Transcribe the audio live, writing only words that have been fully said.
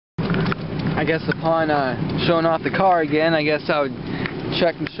I guess upon showing off the car again, I guess I would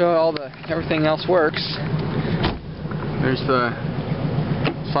check and show everything else works. There's the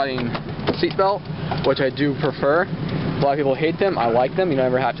sliding seatbelt, which I do prefer. A lot of people hate them. I like them. You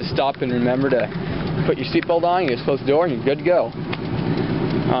never have to stop and remember to put your seatbelt on. You just close the door and you're good to go.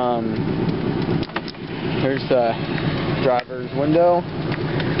 Here's the driver's window.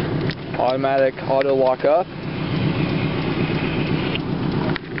 Automatic auto lock up.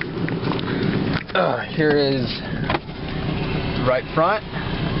 Here is the right front.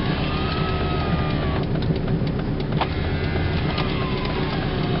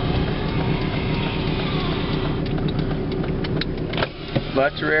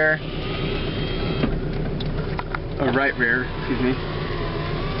 Left rear. Oh, right rear, excuse me.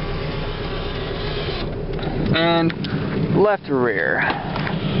 And left rear.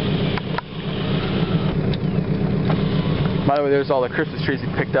 By the way, there's all the Christmas trees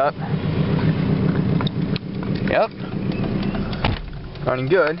we picked up. Yep. Running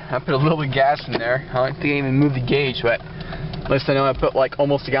good. I put a little bit of gas in there. I don't think I even moved the gauge, but at least I know I put like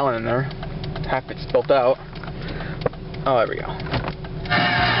almost a gallon in there. Half it's spilled out. Oh, there we go.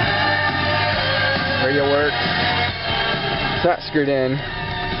 Radio works. So that's screwed in.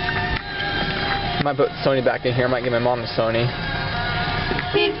 I might put Sony back in here. I might give my mom the Sony.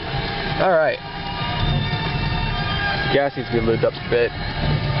 Alright. Gas needs to be lubed up a bit.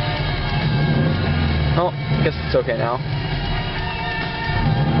 Oh, I guess it's okay now.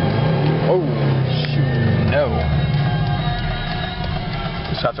 Oh, shoot, no.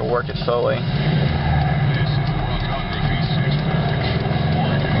 Just have to work it slowly.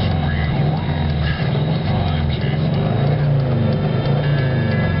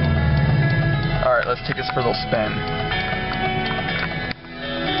 Alright, let's take this for a little spin.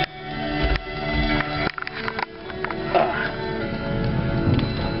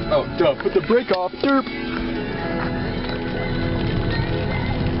 Oh, duh, put the brake off, derp!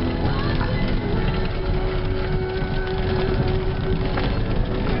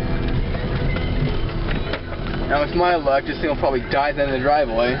 Now with my luck, this thing will probably die at the end of the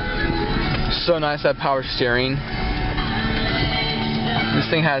driveway. So nice to have power steering. This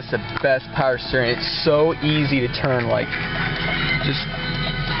thing has the best power steering. It's so easy to turn, like, just,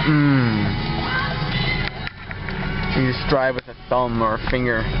 You just drive with a thumb or a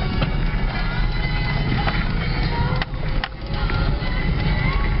finger.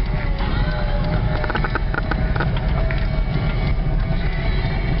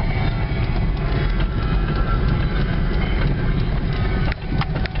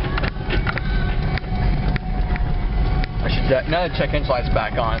 Now the check engine light's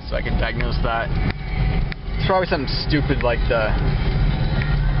back on, so I can diagnose that. It's probably something stupid like the,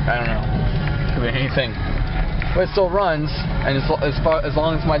 I don't know, could be anything. But it still runs, and as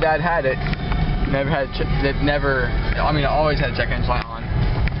long as my dad had it, I always had a check engine light on.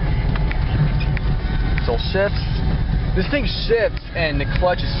 Still shifts. This thing shifts, and the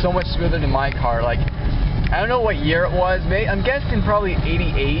clutch is so much smoother than my car. Like, I don't know what year it was. I'm guessing probably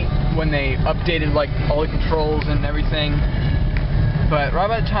 '88 when they updated like all the controls and everything. But right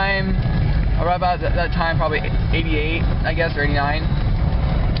about that time, probably '88, I guess, or '89.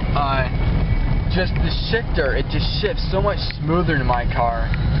 Just the shifter, it just shifts so much smoother than my car.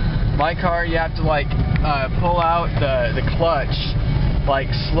 My car, you have to like pull out the clutch like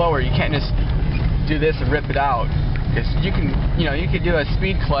slower. You can't just do this and rip it out. Because you could do a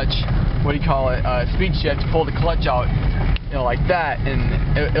speed clutch. What do you call it? Speed shift. Pull the clutch out, like that, and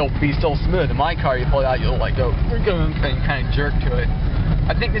it'll be still smooth. In my car, you pull it out, you'll like go and kind of jerk to it.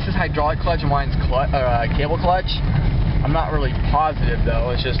 I think this is hydraulic clutch and mine's cable clutch. I'm not really positive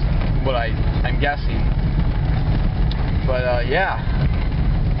though. It's just what I'm guessing. But yeah,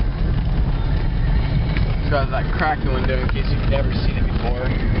 it's got that cracked window in case you've never seen it before.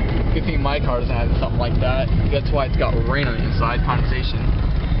 Good thing my car doesn't have something like that. That's why it's got rain on the inside, condensation.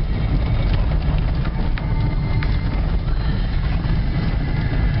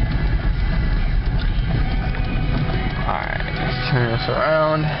 Alright, let's turn this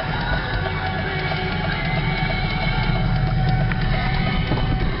around.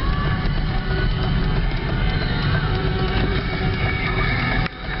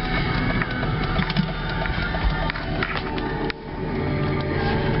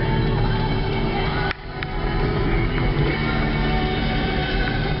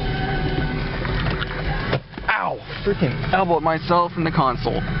 Freaking elbowed myself in the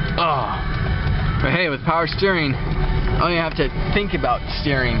console. Ugh. But hey, with power steering, I don't even have to think about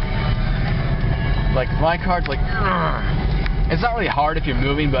steering. Like, my car's like, ugh. It's not really hard if you're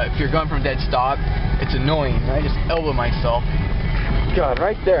moving, but if you're going from a dead stop, it's annoying. I just elbow myself. God,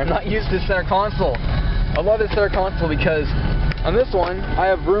 right there. I'm not used to the center console. I love the center console because on this one, I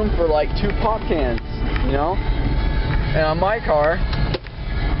have room for like 2 pop cans, you know? And on my car,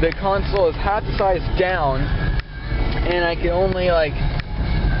 the console is half the size down, and I can only like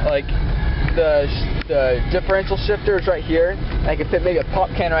the differential shifter is right here. I can fit maybe a pop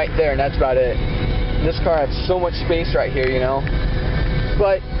can right there, and that's about it. And this car has so much space right here, you know?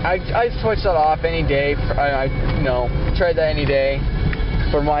 But I switch that off any day. You know, try that any day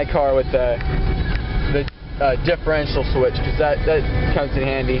for my car with the differential switch, because that comes in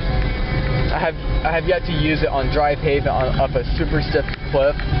handy. I have yet to use it on dry pavement up a super stiff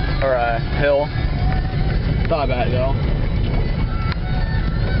cliff or a hill. Thought about it though.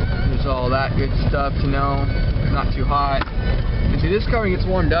 There's all that good stuff to know. Not too hot. And see, this car when it gets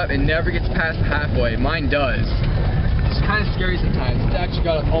warmed up, it never gets past halfway. Mine does. It's kind of scary sometimes. It's actually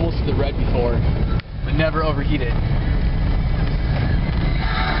got almost to the red before, but never overheated.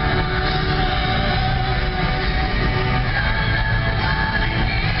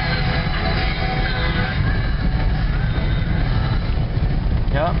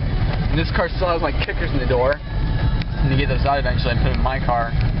 Yeah. And this car still has my kickers in the door. I'm gonna get those out eventually and put them in my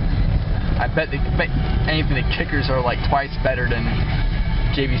car. I bet anything the kickers are like twice better than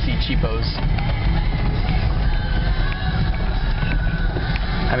JVC cheapos.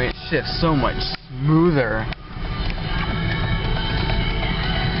 I mean, it shifts so much smoother.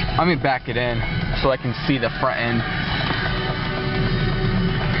 I'm gonna back it in so I can see the front end.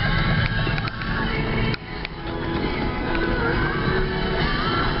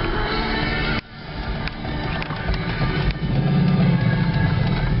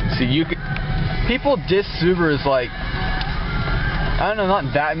 See, you could, people diss Subarus like, I don't know,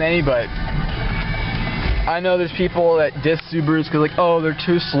 not that many, but I know there's people that diss Subarus because like, oh, they're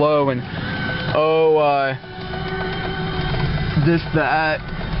too slow, and oh, this, that.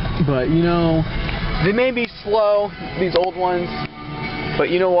 But you know, they may be slow, these old ones, but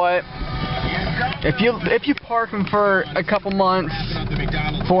you know what? If you park them for a couple months,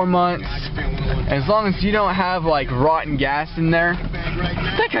 4 months, as long as you don't have like rotten gas in there,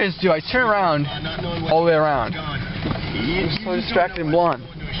 that guy just do. I turn around all the way around. I'm so distracted and blonde.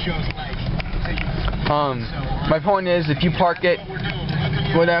 My point is, if you park it,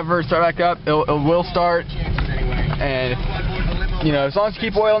 whatever, start back up, it will start, and you know, as long as you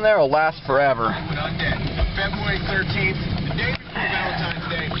keep oil in there, it'll last forever. February 13th, the day before Valentine's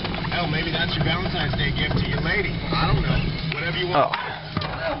Day. Hell, maybe that's your Valentine's Day gift to your lady. I don't know. Whatever you want.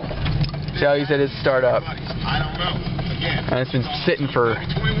 Oh. See how you said it's start up. I don't know. Again, and it's been sitting for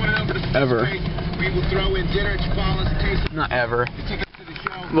ever. We will throw in dinner at Chipola's in case. Not ever.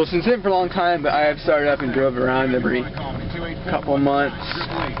 Well, it's been sitting for a long time, but I have started up and drove around every couple of months.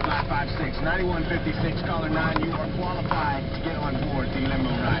 9156, caller 9. You are qualified to get on board the limo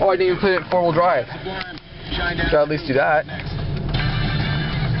ride. Oh, I didn't even put it in 4-wheel drive. Should at least do that.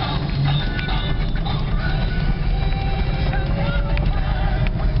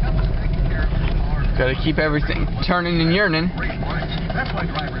 Gotta keep everything turning and yearning.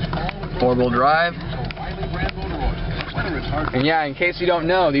 4-wheel drive. And yeah, in case you don't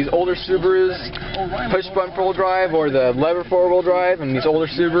know, these older Subarus, push button 4-wheel drive or the lever 4-wheel drive, and these older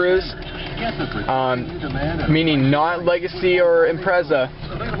Subarus, meaning not Legacy or Impreza,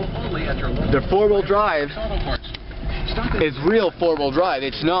 their 4-wheel drive is real 4-wheel drive.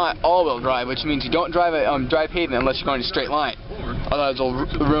 It's not all-wheel drive, which means you don't drive it on dry pavement unless you're going in a straight line. Otherwise, it'll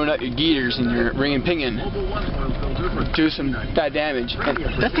ruin up your gears and your ring and pinion, do some bad damage. And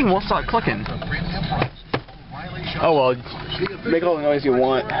that thing won't stop clicking. Oh well, make all the noise you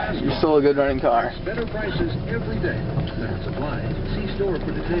want. You're still a good running car. Better prices every day. Supply. See store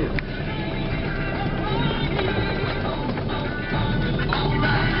for details.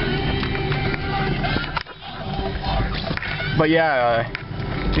 But yeah,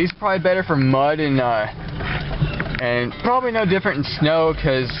 these are probably better for mud and probably no different in snow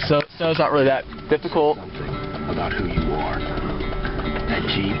because snow's not really that difficult. About who you are. That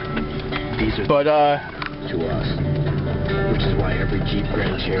Jeep. These are to us, which is why every Jeep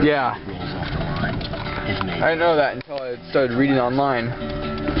Grand Cherokee rolls off the line. I didn't know that until I started reading online.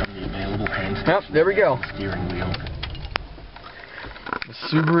 From the available hand Yep, there we go. Steering wheel. The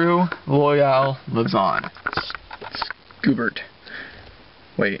Subaru Royale lives on. Scoobert.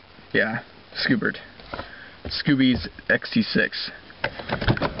 Wait, yeah, Scoobert. Scooby's XT6.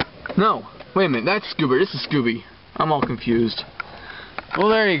 No, wait a minute, that's Scoobert. This is Scooby. I'm all confused. Well,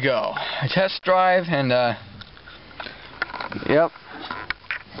 there you go. A test drive and, yep.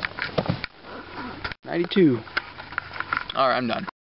 92. Alright, I'm done.